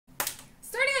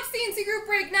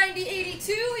break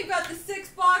 9082. We've got the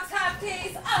 6-box half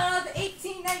case of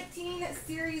 1819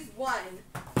 Series 1.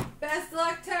 Best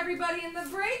luck to everybody in the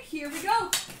break. Here we go.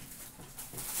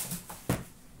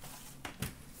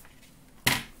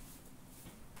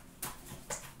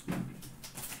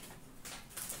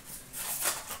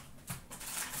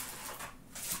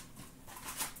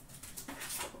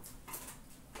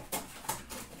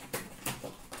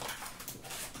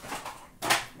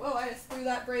 Whoa, I just threw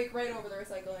that break right over the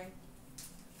recycling.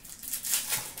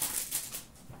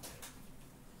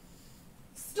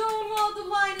 Stonewall the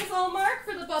line is all marked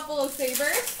for the Buffalo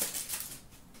Sabres.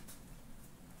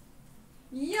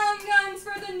 Young Guns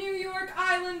for the New York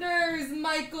Islanders,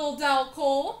 Michael Del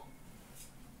Cole.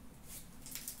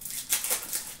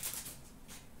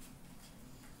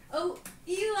 Oh,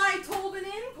 Eli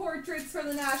Tolvanen, portraits for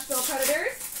the Nashville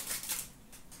Predators.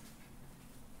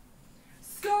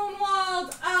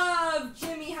 Stonewalled of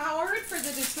Jimmy Howard for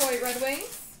the Detroit Red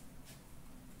Wings.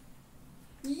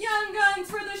 Young Guns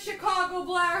for the Chicago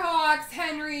Blackhawks,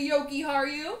 Henry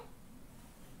Jokiharju.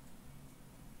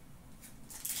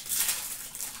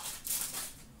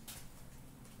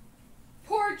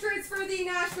 Portraits for the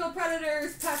Nashville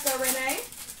Predators, Pekka Rinne.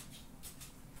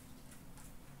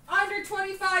 Under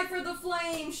 25 for the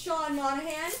Flames, Sean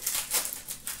Monahan.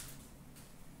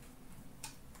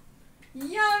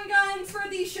 Young Guns for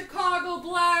the Chicago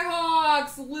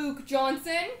Blackhawks, Luke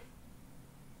Johnson.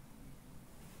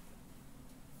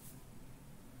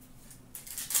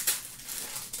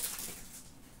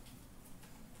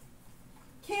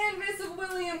 Canvas of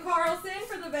William Karlsson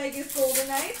for the Vegas Golden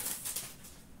Knights.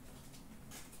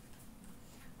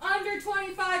 Under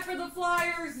 25 for the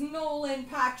Flyers, Nolan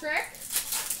Patrick.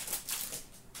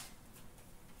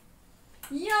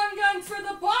 Young Guns for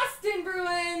the Boston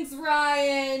Bruins,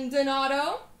 Ryan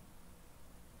Donato.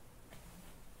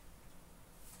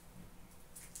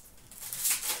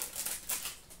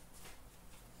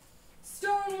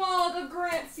 Stonewalled of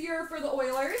Grant Fuhr for the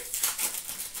Oilers.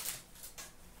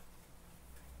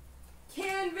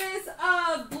 Canvas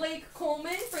of Blake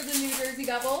Coleman for the New Jersey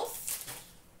Devils.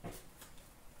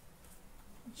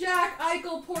 Jack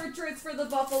Eichel portraits for the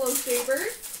Buffalo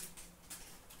Sabres.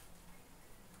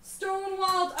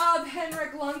 Stonewalled of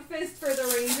Henrik Lundqvist for the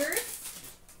Rangers.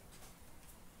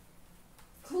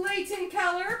 Clayton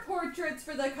Keller portraits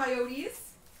for the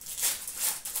Coyotes.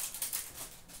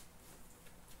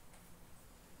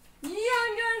 Young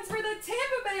Guns for the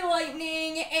Tampa Bay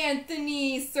Lightning,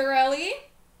 Anthony Cirelli.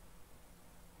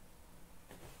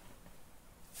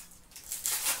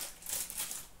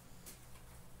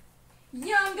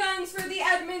 Young Guns for the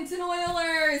Edmonton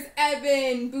Oilers,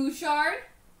 Evan Bouchard.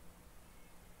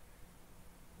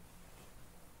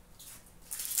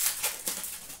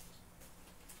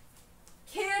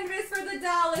 Canvas for the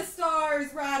Dallas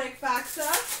Stars, Radek Faksa.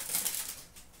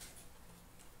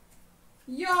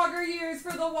 Yager Years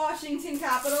for the Washington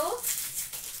Capitals.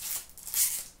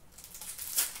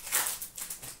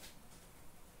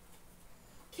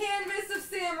 Canvas of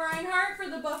Sam Reinhart for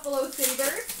the Buffalo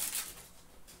Sabres.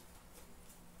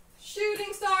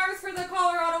 Shooting Stars for the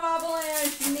Colorado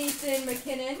Avalanche, Nathan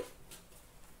McKinnon.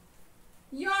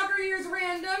 Yager Years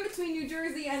Random between New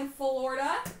Jersey and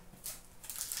Florida.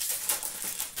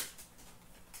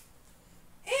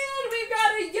 And we've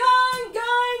got a Young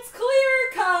Guns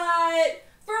clear cut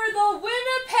for the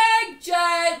Winnipeg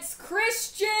Jets,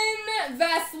 Christian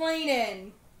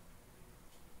Vesalainen.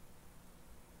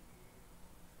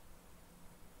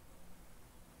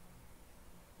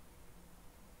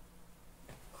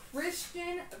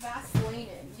 Christian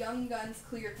Vesalainen, Young Guns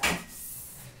clear cut.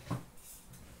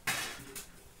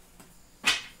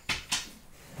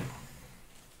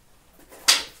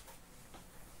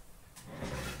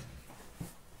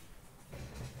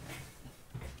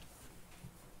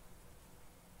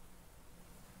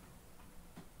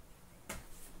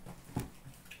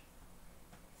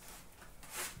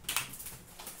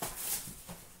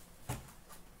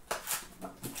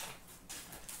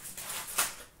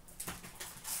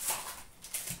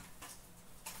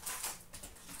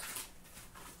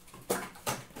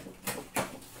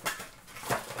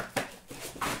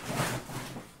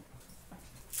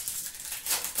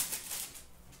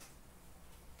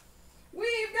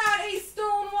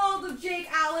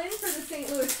 St.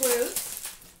 Louis Blues.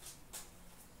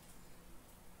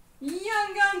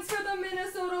 Young Guns for the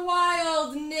Minnesota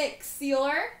Wild, Nick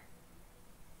Seeler.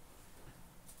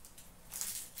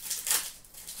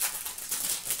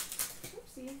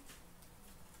 Oopsie.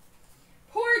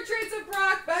 Portraits of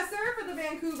Brock Besser for the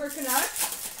Vancouver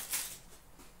Canucks.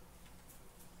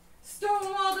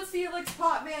 Stonewall to Felix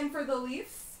Potvin for the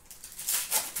Leafs.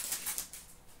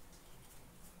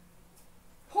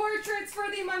 Portraits for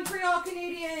the Montreal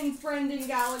Canadiens, Brendan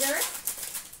Gallagher.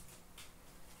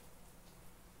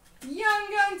 Young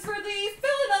Guns for the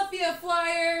Philadelphia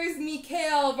Flyers,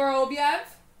 Mikhail Vorobyev.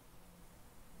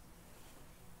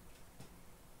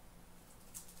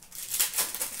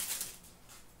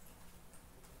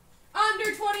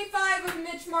 Under 25 of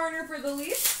Mitch Marner for the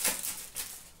Leafs.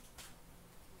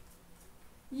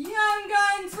 Young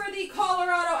Guns for the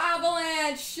Colorado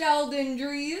Avalanche, Sheldon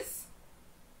Dries.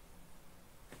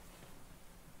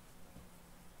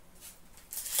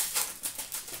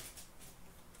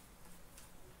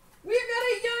 We've got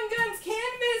a Young Guns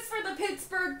canvas for the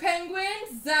Pittsburgh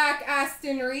Penguins, Zach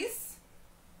Aston Reese.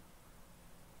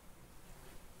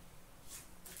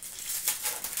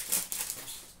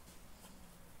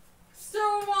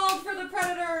 Stonewalled for the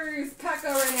Predators,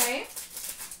 Pekka Rinne.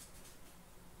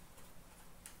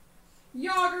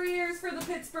 Yager Years for the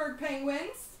Pittsburgh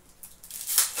Penguins.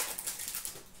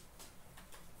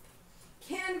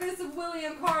 Canvas of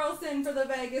William Karlsson for the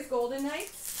Vegas Golden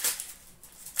Knights.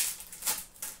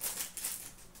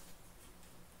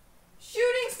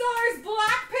 Shooting Stars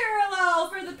Black Parallel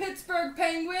for the Pittsburgh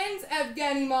Penguins,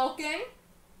 Evgeny Malkin.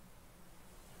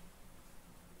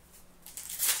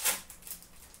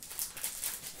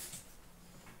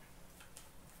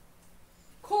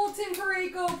 Colton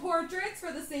Parayko Portraits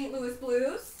for the St. Louis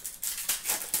Blues.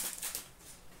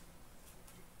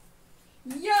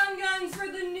 Young Guns for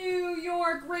the New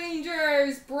York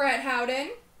Rangers, Brett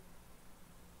Howden.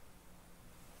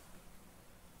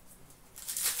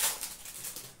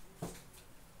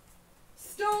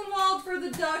 Stonewalled for the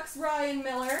Ducks, Ryan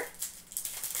Miller.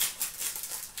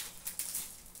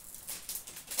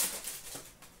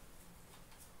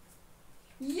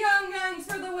 Young Guns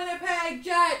for the Winnipeg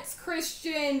Jets,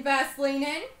 Christian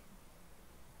Vestlinen.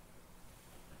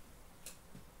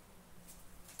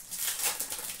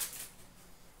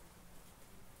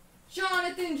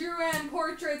 Jonathan Drouin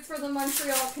Portraits for the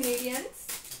Montreal Canadiens.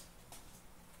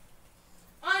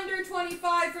 Under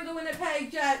 25 for the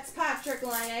Winnipeg Jets, Patrick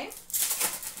Laine.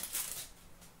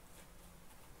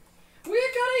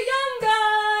 We've got a Young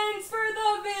Guns for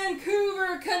the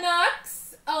Vancouver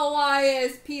Canucks,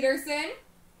 Elias Peterson.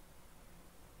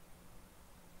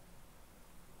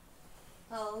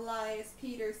 Elias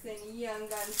Peterson, Young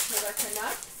Guns for the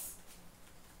Canucks.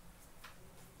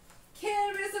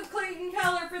 Canvas of Clayton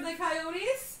Keller for the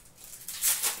Coyotes.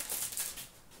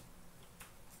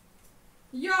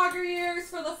 Yager Years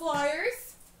for the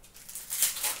Flyers.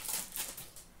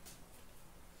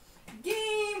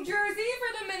 Game jersey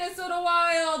for the Minnesota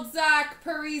Wild, Zach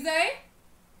Parise.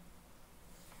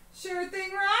 Sure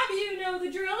thing, Rob. You know the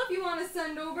drill if you want to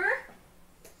send over.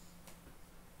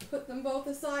 Put them both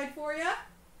aside for you.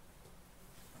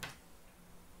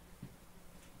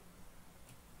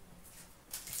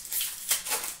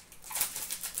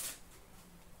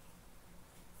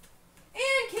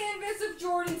 And canvas of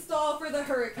Jordan Staal for the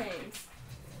Hurricanes.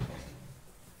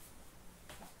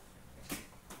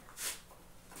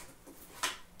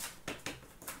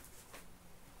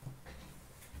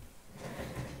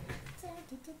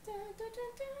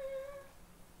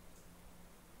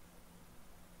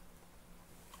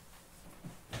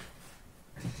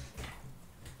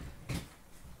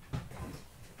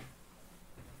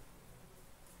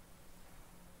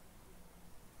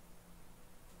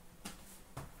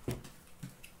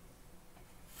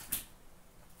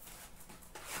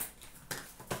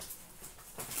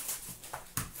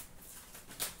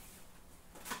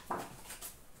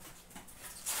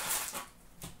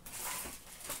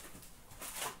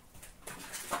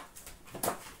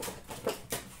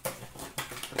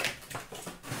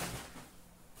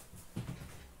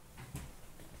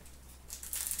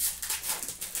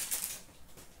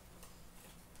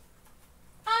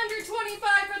 Under 25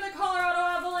 for the Colorado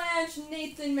Avalanche,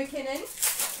 Nathan MacKinnon.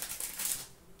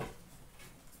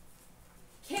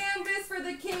 Canvas for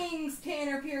the Kings,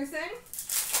 Tanner Pearson.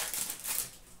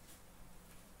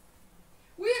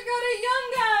 We've got a Young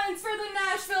Guns for the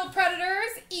Nashville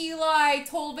Predators, Eli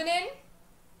Tolvanen.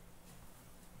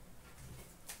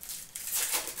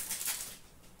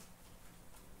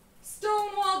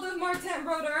 Stonewalled with Martin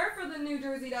Brodeur for the New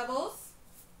Jersey Devils.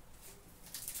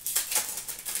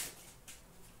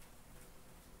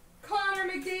 Connor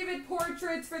McDavid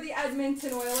Portraits for the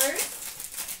Edmonton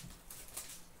Oilers.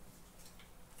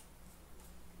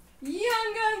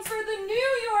 Young Guns for the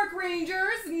New York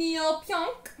Rangers, Neil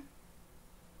Pionk.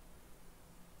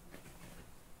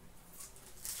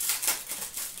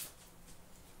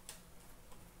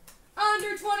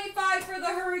 Under 25 for the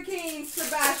Hurricanes,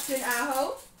 Sebastian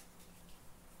Aho.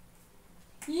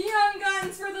 Young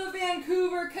Guns for the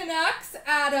Vancouver Canucks,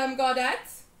 Adam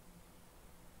Gaudette.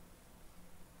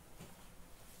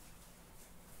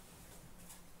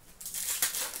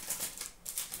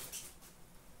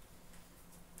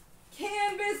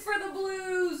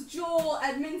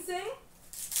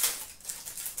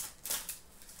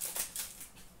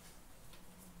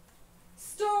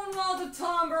 of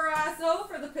Tom Barrasso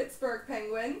for the Pittsburgh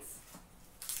Penguins.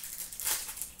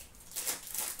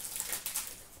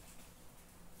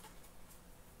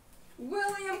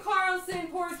 William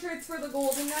Karlsson portraits for the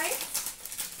Golden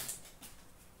Knights.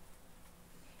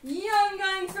 Young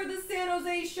Guns for the San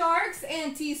Jose Sharks,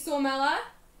 Antti Suomela.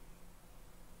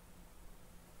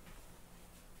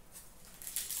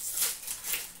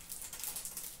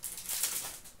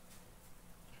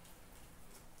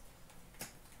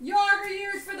 Yager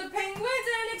years for the Penguins,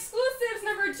 and exclusives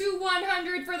number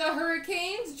 2/100 for the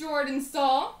Hurricanes, Jordan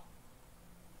Staal.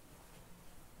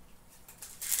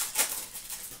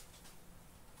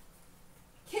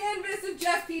 Canvas of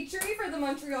Jeff Petrie for the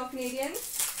Montreal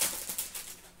Canadiens.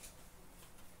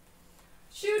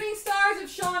 Shooting Stars of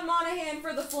Sean Monahan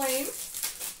for the Flames.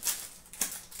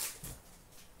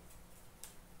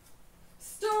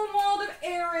 Stonewalled of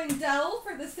Aaron Dell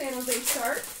for the San Jose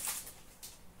Sharks.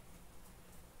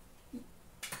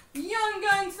 Young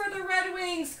Guns for the Red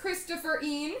Wings, Christopher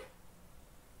Ian.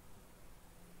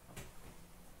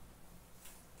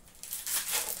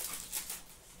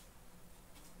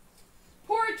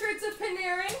 Portraits of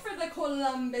Panarin for the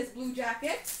Columbus Blue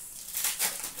Jackets.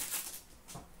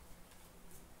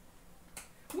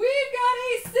 We've got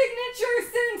a signature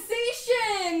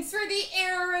sensations for the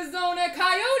Arizona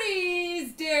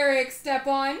Coyotes, Derek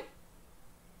Stepan.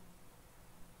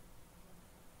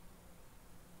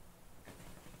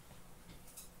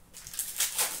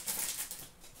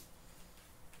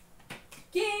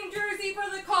 Game jersey for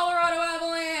the Colorado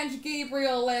Avalanche,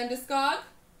 Gabriel Landeskog.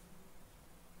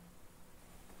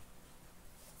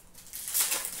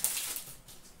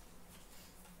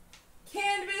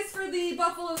 Canvas for the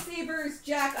Buffalo Sabres,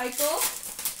 Jack Eichel.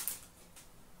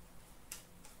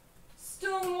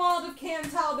 Stonewalled of Cam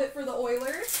Talbot for the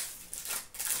Oilers.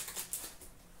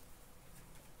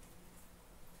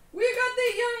 We've got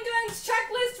the Young Guns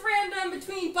checklist random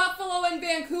between Buffalo and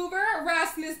Vancouver,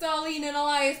 Rasmus Dahlin and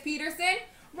Elias Peterson.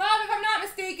 Rob, if I'm not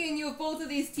mistaken, you have both of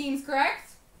these teams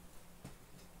correct?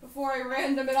 Before I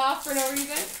random it off for no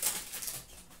reason.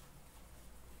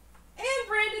 And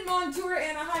Brandon Montour,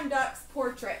 Anaheim Ducks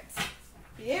portrait.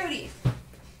 Beauty.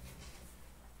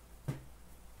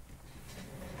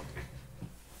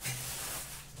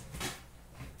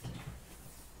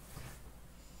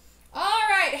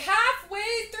 Alright,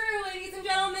 halfway through, ladies and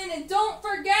gentlemen, and don't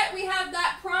forget we have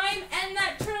that Prime and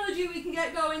that Trilogy we can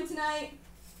get going tonight.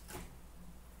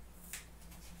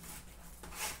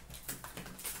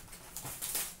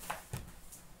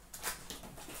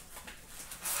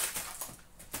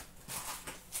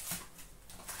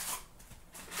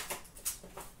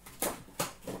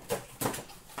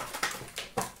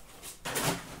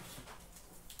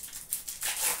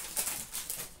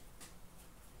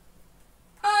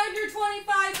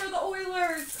 For the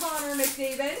Oilers, Connor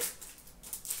McDavid.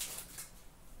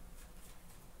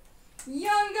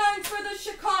 Young Guns for the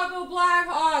Chicago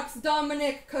Blackhawks,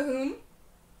 Dominic Cahoon.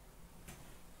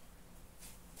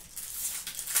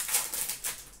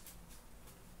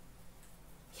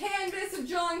 Canvas of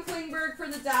John Klingberg for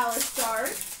the Dallas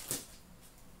Stars.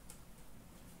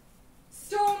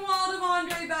 Stonewalled of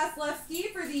Andrei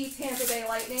Vasilevsky for the Tampa Bay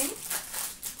Lightning.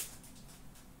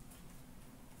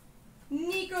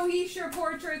 Nico Hischier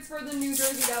portraits for the New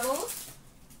Jersey Devils.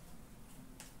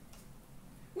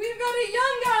 We've got a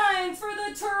Young Guns for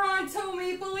the Toronto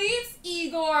Maple Leafs,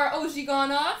 Igor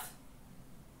Ozhiganov.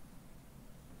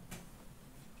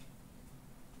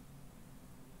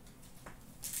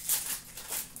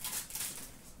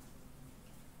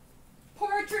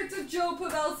 Portraits of Joe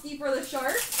Pavelski for the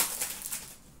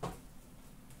Sharks.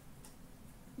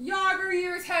 Yager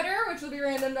Year's header, which will be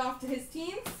randomed off to his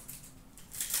teams.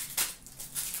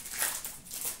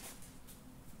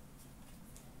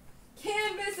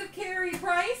 Canvas of Carey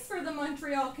Price for the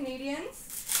Montreal Canadiens.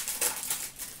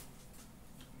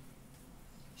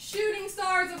 Shooting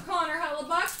Stars of Connor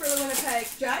Hellebuck for the Winnipeg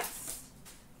Jets.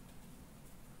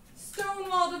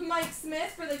 Stonewalled of Mike Smith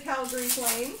for the Calgary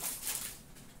Flames.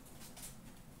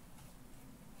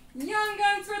 Young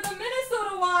Guns for the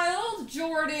Minnesota Wild,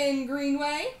 Jordan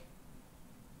Greenway.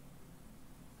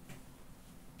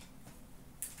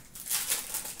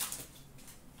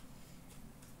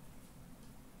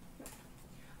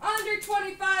 Under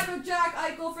 25 of Jack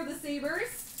Eichel for the Sabres.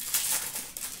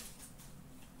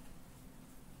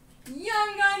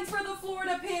 Young Guns for the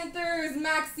Florida Panthers,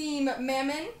 Maxime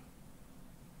Mammon.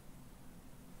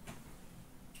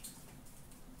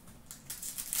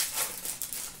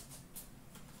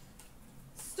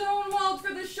 Stonewalled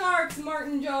for the Sharks,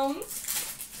 Martin Jones.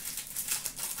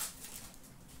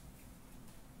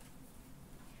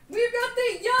 We've got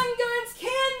the Young Guns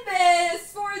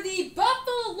canvas for the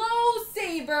Buffalo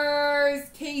Sabres,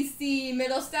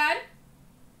 Middlestad.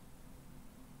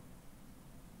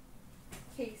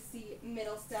 Casey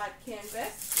Middlestad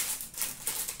canvas.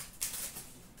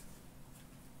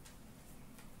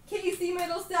 Casey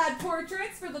Middlestad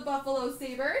portraits for the Buffalo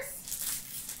Sabres.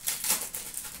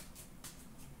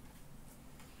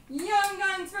 Young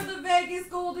Guns for the Vegas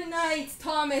Golden Knights,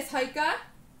 Thomas Heika.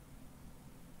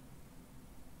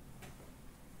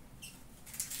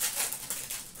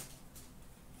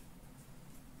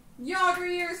 Yager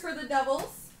Years for the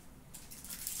Devils.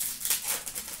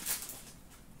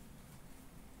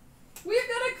 We've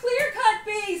got a clear-cut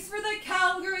base for the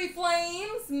Calgary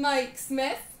Flames, Mike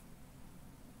Smith.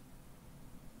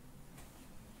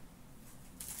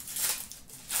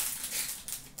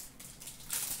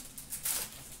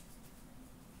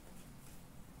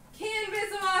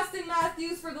 Canvas of Austin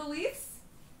Matthews for the Leafs.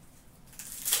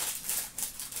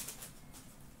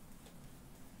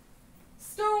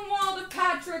 Stonewalled of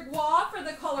Patrick Waugh for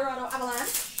the Colorado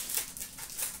Avalanche.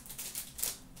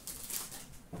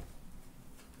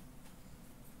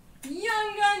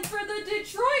 Young Guns for the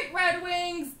Detroit Red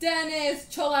Wings, Dennis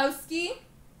Cholowski.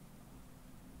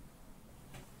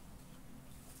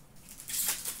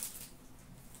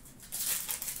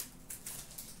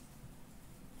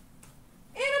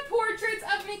 And a portrait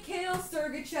of Mikhail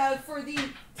Sergachev for the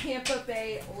Tampa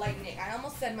Bay Lightning. I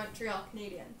almost said Montreal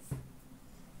Canadiens.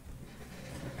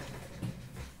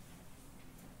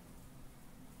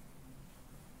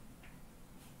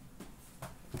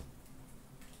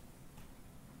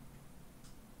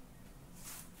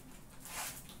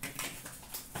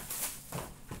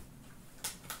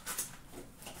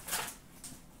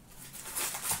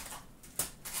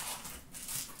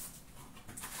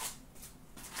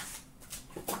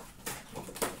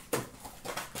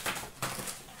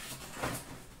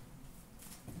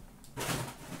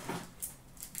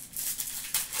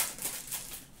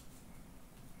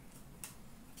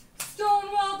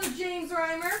 James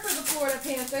Reimer for the Florida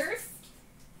Panthers.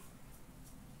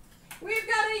 We've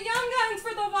got a Young Guns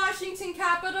for the Washington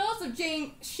Capitals of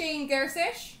Shane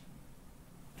Gersich.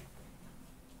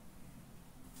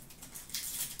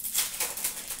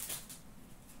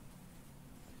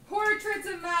 Portraits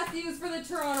of Matthews for the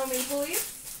Toronto Maple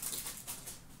Leafs.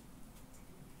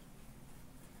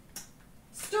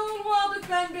 Stonewalled of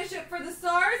Ben Bishop for the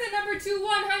Stars. And number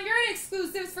 2/100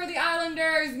 exclusives for the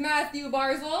Islanders, Matthew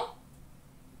Barzal.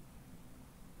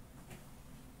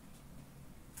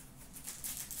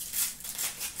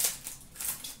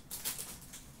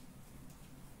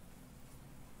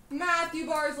 Matthew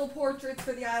Barzal portraits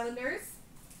for the Islanders.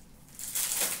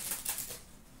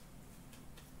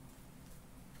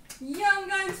 Young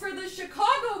Guns for the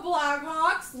Chicago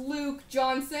Blackhawks, Luke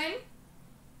Johnson.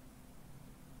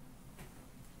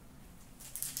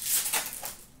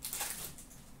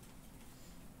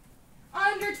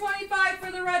 Under 25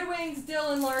 for the Red Wings,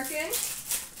 Dylan Larkin.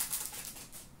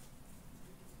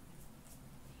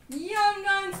 Young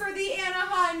Guns for the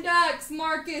Anaheim Ducks,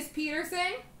 Marcus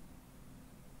Peterson.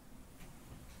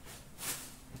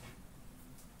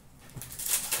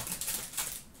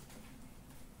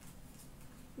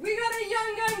 We got a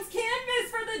Young Guns canvas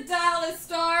for the Dallas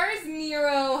Stars,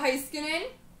 Miro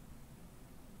Heiskanen.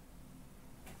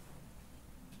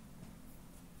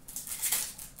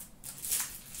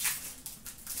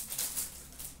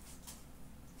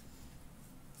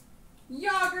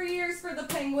 Yager Years for the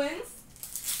Penguins.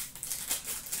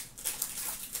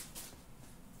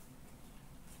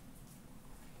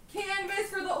 Canvas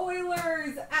for the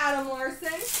Oilers, Adam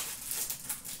Larson.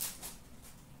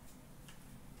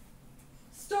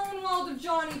 Stonewalled of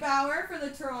Johnny Bower for the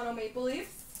Toronto Maple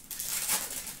Leafs.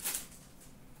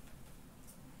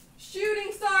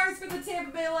 Shooting Stars for the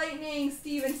Tampa Bay Lightning,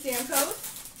 Steven Stamkos.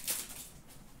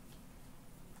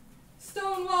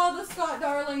 Stonewalled of Scott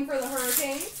Darling for the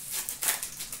Hurricanes.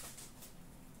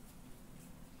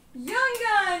 Young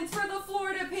Guns for the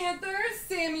Florida Panthers,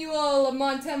 Samuel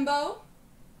Montembeault.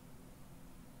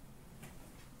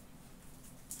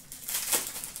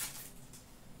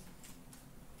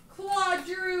 Claude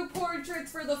Giroux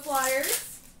portraits for the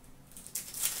Flyers.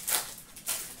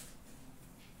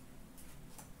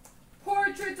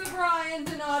 Portraits of Ryan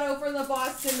Donato for the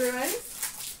Boston Bruins.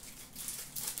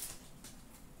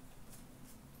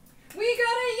 We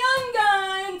got a Young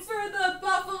Guns for the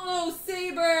Buffalo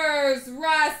Sabres,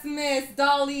 Rasmus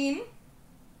Dahlin.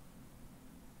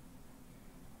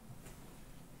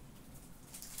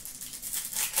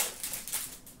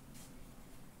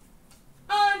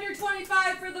 Under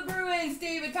 25 for the Bruins,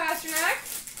 David Pastrnak.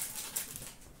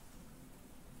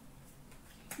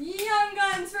 Young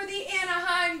Guns for the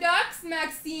Anaheim Ducks,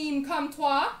 Maxime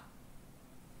Comtois.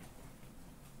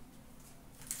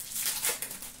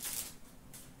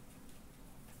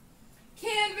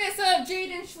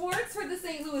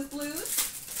 St. Louis Blues.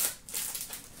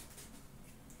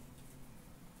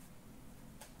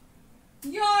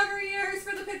 Yager years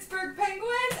for the Pittsburgh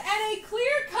Penguins, and a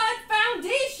clear-cut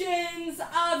foundations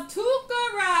of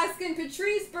Tuukka Rask and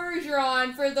Patrice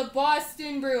Bergeron for the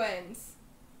Boston Bruins.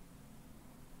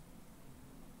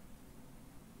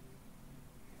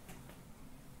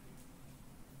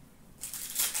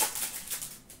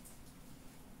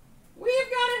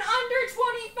 We've got an under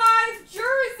 25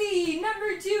 jersey,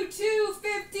 number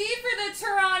 2/250 for the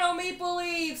Toronto Maple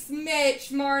Leafs,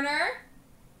 Mitch Marner.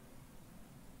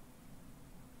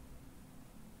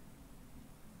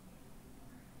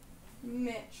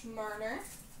 Mitch Marner.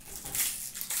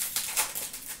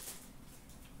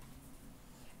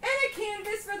 And a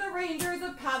canvas for the Rangers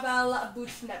of Pavel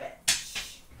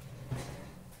Buchnevich.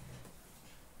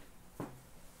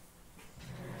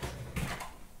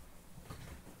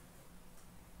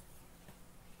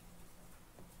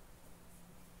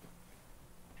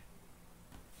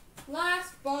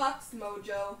 Last box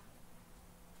mojo.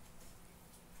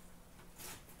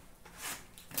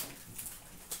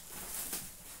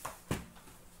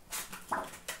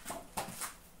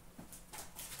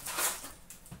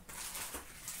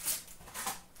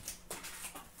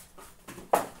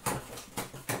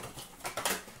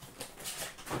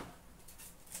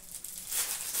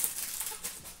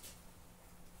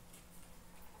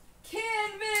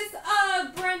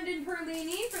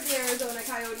 For the Arizona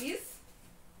Coyotes.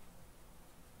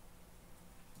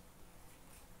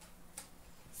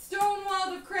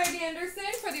 Stonewalled of Craig Anderson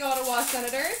for the Ottawa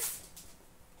Senators.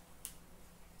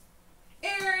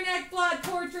 Aaron Ekblad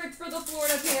portraits for the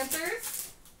Florida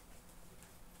Panthers.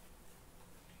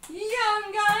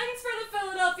 Young Guns for the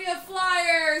Philadelphia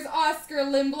Flyers, Oscar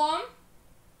Lindblom.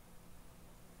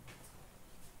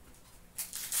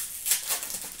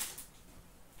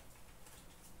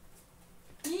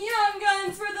 Young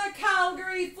Guns for the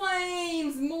Calgary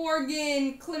Flames,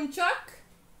 Morgan Klimchuk.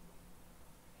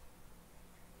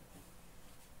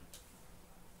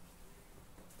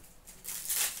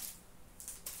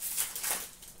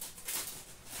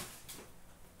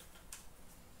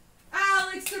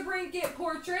 Alex DeBrincat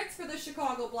portraits for the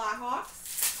Chicago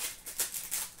Blackhawks.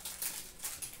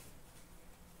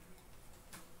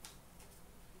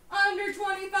 Under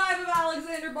 25 of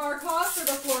Alexander Barkov for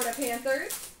the Florida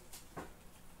Panthers.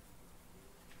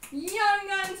 Young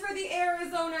Guns for the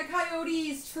Arizona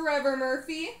Coyotes, Trevor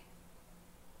Murphy.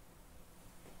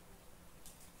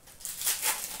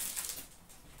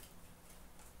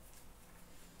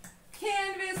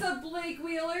 Canvas of Blake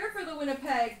Wheeler for the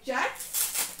Winnipeg Jets.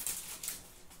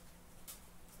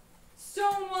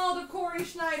 Stonewalled of Corey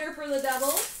Schneider for the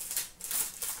Devils.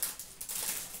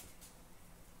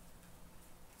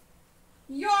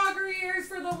 Yager years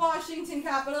for the Washington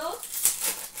Capitals.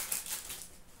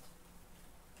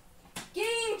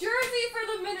 Game jersey for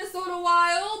the Minnesota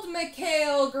Wild,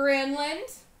 Mikael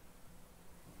Granlund.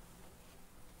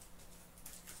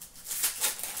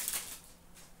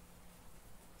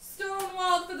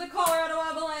 Stonewalled for the Colorado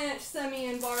Avalanche,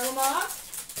 Semyon Varlamov.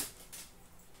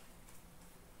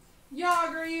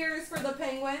 Yager years for the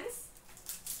Penguins.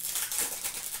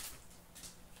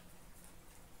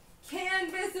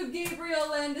 Canvas of Gabriel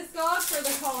Landeskog for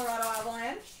the Colorado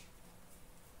Avalanche.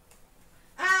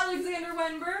 Alexander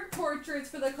Wenberg, portraits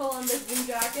for the Columbus Blue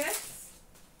Jackets.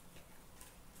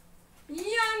 Young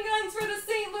Guns for the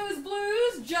St. Louis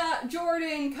Blues,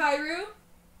 Jordan Kyrou.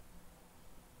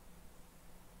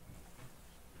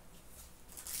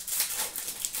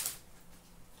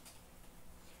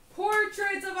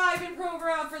 Portraits of Ivan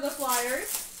Provorov for the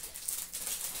Flyers.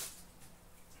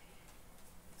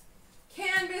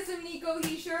 Canvas of Nico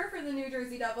Hischier for the New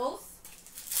Jersey Devils.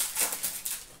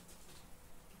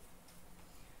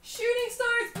 Shooting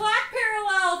Stars Black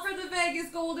Parallel for the Vegas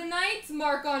Golden Knights,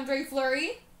 Marc-Andre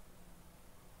Fleury.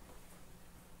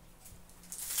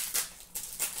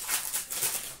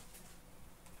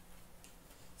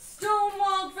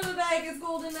 Stonewalled for the Vegas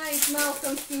Golden Knights,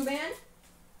 Malcolm Subban.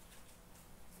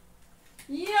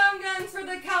 Young Guns for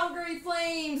the Calgary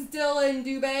Flames, Dylan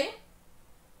Dubé.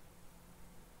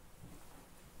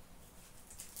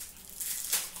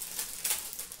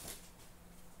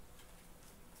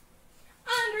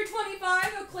 Under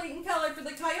 25 of Clayton Keller for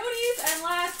the Coyotes, and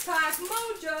last pack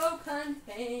mojo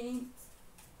contains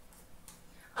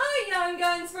a Young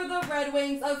Guns for the Red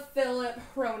Wings of Philip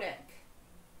Hronik.